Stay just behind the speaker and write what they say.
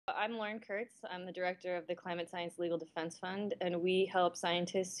I'm Lauren Kurtz. I'm the director of the Climate Science Legal Defense Fund, and we help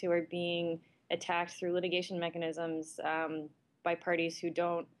scientists who are being attacked through litigation mechanisms by parties who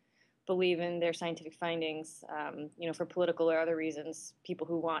don't believe in their scientific findings, for political or other reasons, people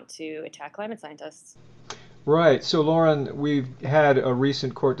who want to attack climate scientists. Right. So, Lauren, we've had a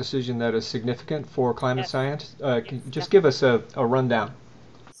recent court decision that is significant for climate Yes, science. yes, Can you just give definitely. us a rundown?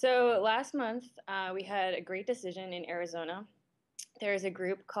 So last month, we had a great decision in Arizona. There is a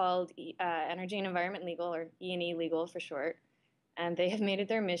group called Energy and Environment Legal, or E&E Legal for short, and they have made it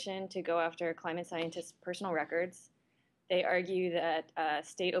their mission to go after climate scientists' personal records. They argue that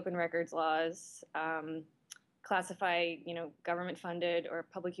state open records laws classify, government-funded or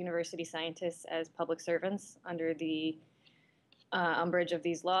public university scientists as public servants under the umbrage of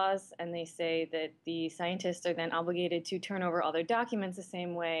these laws, and they say that the scientists are then obligated to turn over all their documents the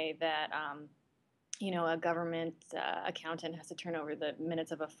same way that a government accountant has to turn over the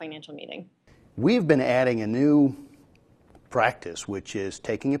minutes of a financial meeting. We've been adding a new practice, which is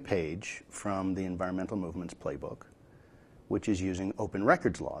taking a page from the environmental movement's playbook, which is using open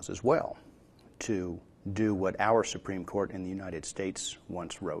records laws as well to do what our Supreme Court in the United States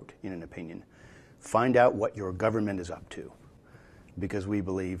once wrote in an opinion. Find out what your government is up to, because we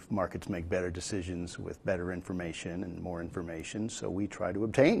believe markets make better decisions with better information and more information, so we try to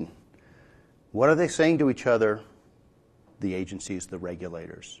obtain. What are they saying to each other, the agencies, the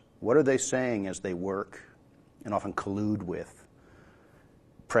regulators? What are they saying as they work and often collude with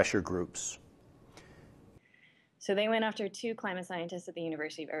pressure groups? So they went after two climate scientists at the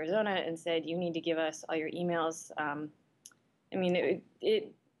University of Arizona and said, you need to give us all your emails.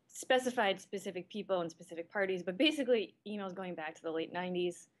 It specified specific people and specific parties, but basically emails going back to the late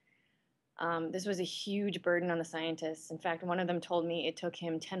 90s. This was a huge burden on the scientists. In fact, one of them told me it took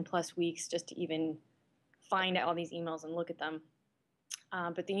him 10 plus weeks just to even find all these emails and look at them.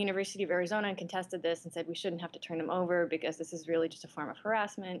 But the University of Arizona contested this and said we shouldn't have to turn them over because this is really just a form of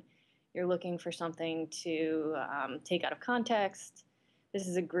harassment. You're looking for something to take out of context. This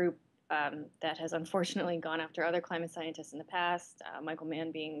is a group that has unfortunately gone after other climate scientists in the past, Michael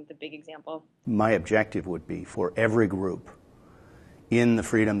Mann being the big example. My objective would be for every group in the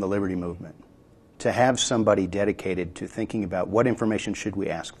freedom, the liberty movement to have somebody dedicated to thinking about what information should we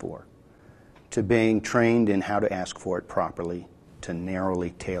ask for, to being trained in how to ask for it properly, to narrowly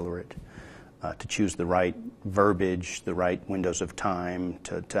tailor it, to choose the right verbiage, the right windows of time,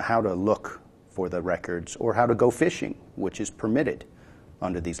 to how to look for the records, or how to go fishing, which is permitted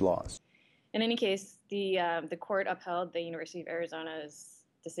under these laws. In any case, the court upheld the University of Arizona's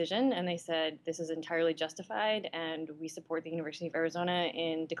decision, and they said this is entirely justified, and we support the University of Arizona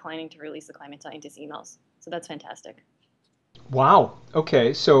in declining to release the climate scientists' emails. So that's fantastic. Wow.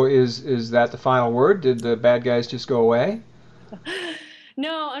 Okay. So is that the final word? Did the bad guys just go away?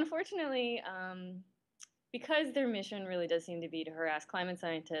 No, unfortunately, because their mission really does seem to be to harass climate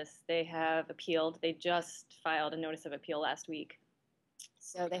scientists, they have appealed. They just filed a notice of appeal last week.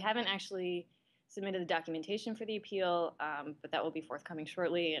 So they haven't actually submitted the documentation for the appeal, but that will be forthcoming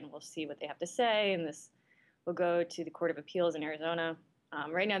shortly, and we'll see what they have to say, and this will go to the Court of Appeals in Arizona.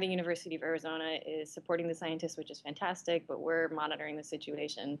 Right now, the University of Arizona is supporting the scientists, which is fantastic, but we're monitoring the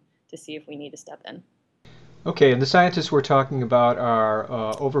situation to see if we need to step in. Okay. And the scientists we're talking about are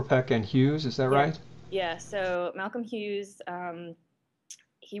Overpeck and Hughes. Is that Yeah, right? yeah. So Malcolm Hughes,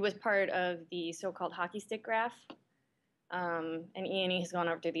 he was part of the so-called hockey stick graph, and E&E has gone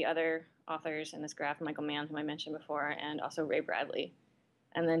over to the other authors in this graph, Michael Mann, whom I mentioned before, and also Ray Bradley.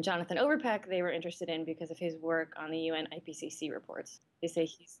 And then Jonathan Overpeck, they were interested in because of his work on the UN IPCC reports. They say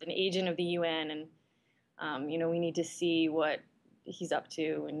he's an agent of the UN, and we need to see what he's up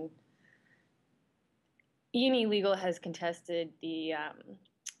to. And E&E Legal has contested the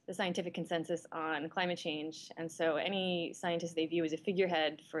scientific consensus on climate change, and so any scientist they view as a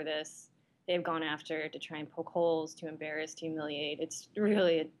figurehead for this, they've gone after to try and poke holes, to embarrass, to humiliate. It's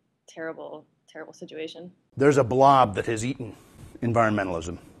really a terrible, terrible situation. There's a blob that has eaten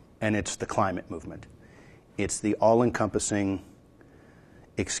environmentalism, and it's the climate movement. It's the all-encompassing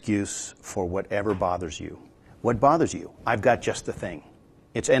excuse for whatever bothers you. What bothers you? I've got just the thing.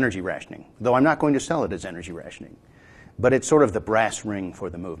 It's energy rationing, though I'm not going to sell it as energy rationing. But it's sort of the brass ring for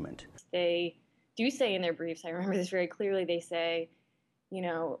the movement. They do say in their briefs, I remember this very clearly, they say,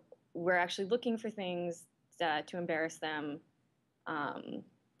 we're actually looking for things to embarrass them.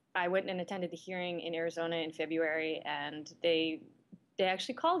 I went and attended the hearing in Arizona in February, and they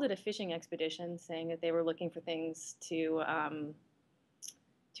actually called it a fishing expedition, saying that they were looking for things to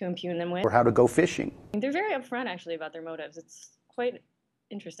impugn them with. Or how to go fishing. They're very upfront, actually, about their motives. It's quite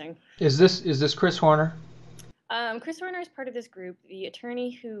interesting. Is this Chris Horner? Chris Horner is part of this group. The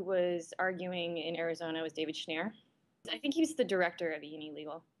attorney who was arguing in Arizona was David Schneer. I think he was the director of E&E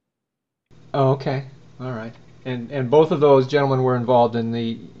Legal. Oh, okay. All right. And both of those gentlemen were involved in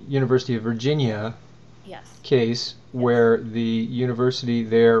the University of Virginia Yes. case Yes. where the university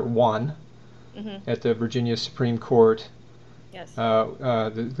there won at the Virginia Supreme Court. Yes.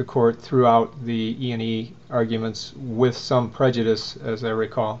 The court threw out the E&E arguments with some prejudice, as I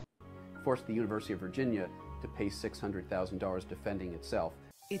recall. Forced the University of Virginia to pay $600,000 defending itself.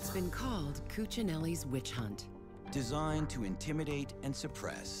 It's been called Cuccinelli's witch hunt. Designed to intimidate and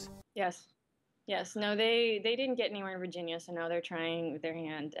suppress. Yes. Yes. No, they didn't get anywhere in Virginia, so now they're trying their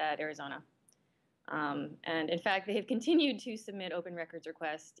hand at Arizona. And in fact, they have continued to submit open records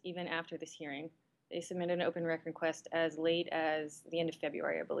requests even after this hearing. They submitted an open record request as late as the end of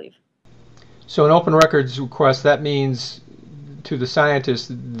February, I believe. So an open records request, that means to the scientists,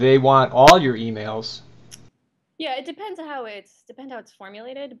 they want all your emails. Yeah, it depends how it's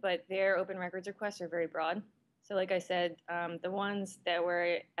formulated, but their open records requests are very broad. So like I said, the ones that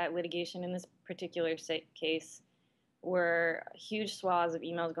were at litigation in this particular case were huge swaths of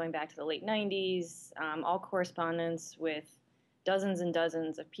emails going back to the late 90s, all correspondence with dozens and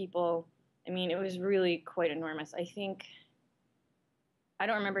dozens of people. I mean, it was really quite enormous. I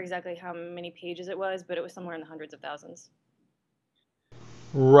don't remember exactly how many pages it was, but it was somewhere in the hundreds of thousands.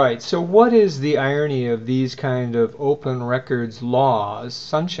 Right. So what is the irony of these kind of open records laws,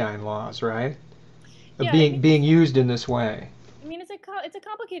 sunshine laws, right? Yeah, Being used in this way. I mean, it's a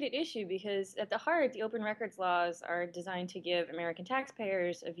complicated issue because at the heart, the open records laws are designed to give American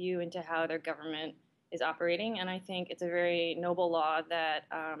taxpayers a view into how their government is operating, and I think it's a very noble law that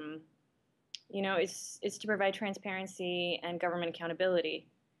it's to provide transparency and government accountability.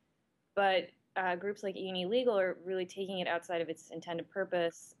 But groups like E&E Legal are really taking it outside of its intended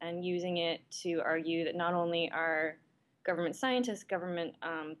purpose and using it to argue that not only are government scientists, government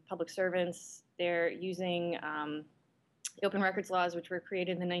public servants, they're using the open records laws, which were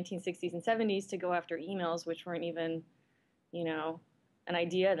created in the 1960s and 70s, to go after emails, which weren't even, an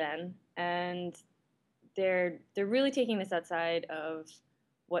idea then. And they're really taking this outside of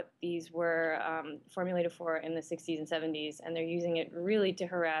what these were formulated for in the 60s and 70s, and they're using it really to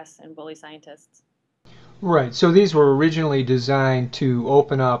harass and bully scientists. Right. So these were originally designed to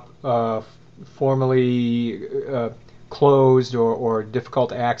open up formerly closed or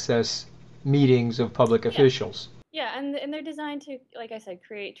difficult access meetings of public officials. Yeah, and they're designed to, like I said,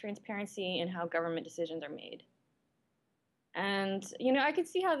 create transparency in how government decisions are made. And, I could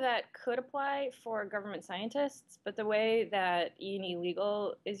see how that could apply for government scientists, but the way that E&E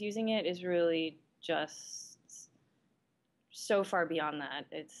Legal is using it is really just so far beyond that.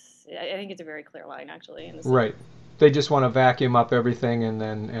 I think it's a very clear line, actually. Right. They just want to vacuum up everything and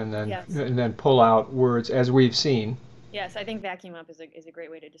then Yes. and then pull out words, as we've seen. Yes, I think vacuum up is a great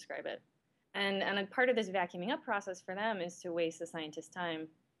way to describe it. And a part of this vacuuming up process for them is to waste the scientists' time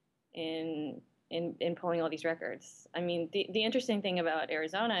in pulling all these records. I mean, the interesting thing about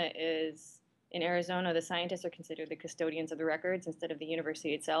Arizona is in Arizona, the scientists are considered the custodians of the records instead of the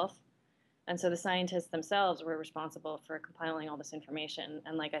university itself. And so the scientists themselves were responsible for compiling all this information.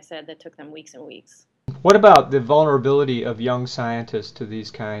 And like I said, that took them weeks and weeks. What about the vulnerability of young scientists to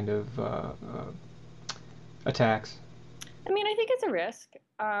these kind of attacks? I mean, I think it's a risk.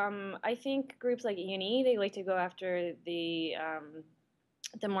 I think groups like E&E, they like to go after the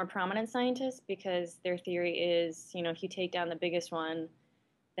more prominent scientists because their theory is, if you take down the biggest one,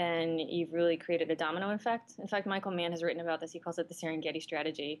 then you've really created a domino effect. In fact, Michael Mann has written about this. He calls it the Serengeti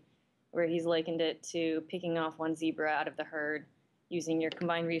strategy, where he's likened it to picking off one zebra out of the herd, using your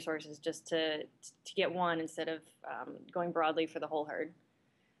combined resources just to get one instead of going broadly for the whole herd.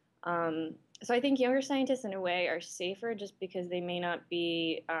 So I think younger scientists, in a way, are safer just because they may not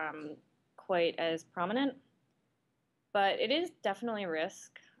be quite as prominent. But it is definitely a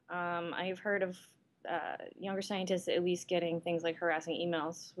risk. I've heard of younger scientists at least getting things like harassing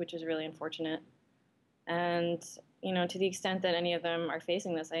emails, which is really unfortunate. And, to the extent that any of them are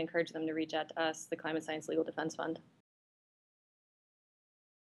facing this, I encourage them to reach out to us, the Climate Science Legal Defense Fund.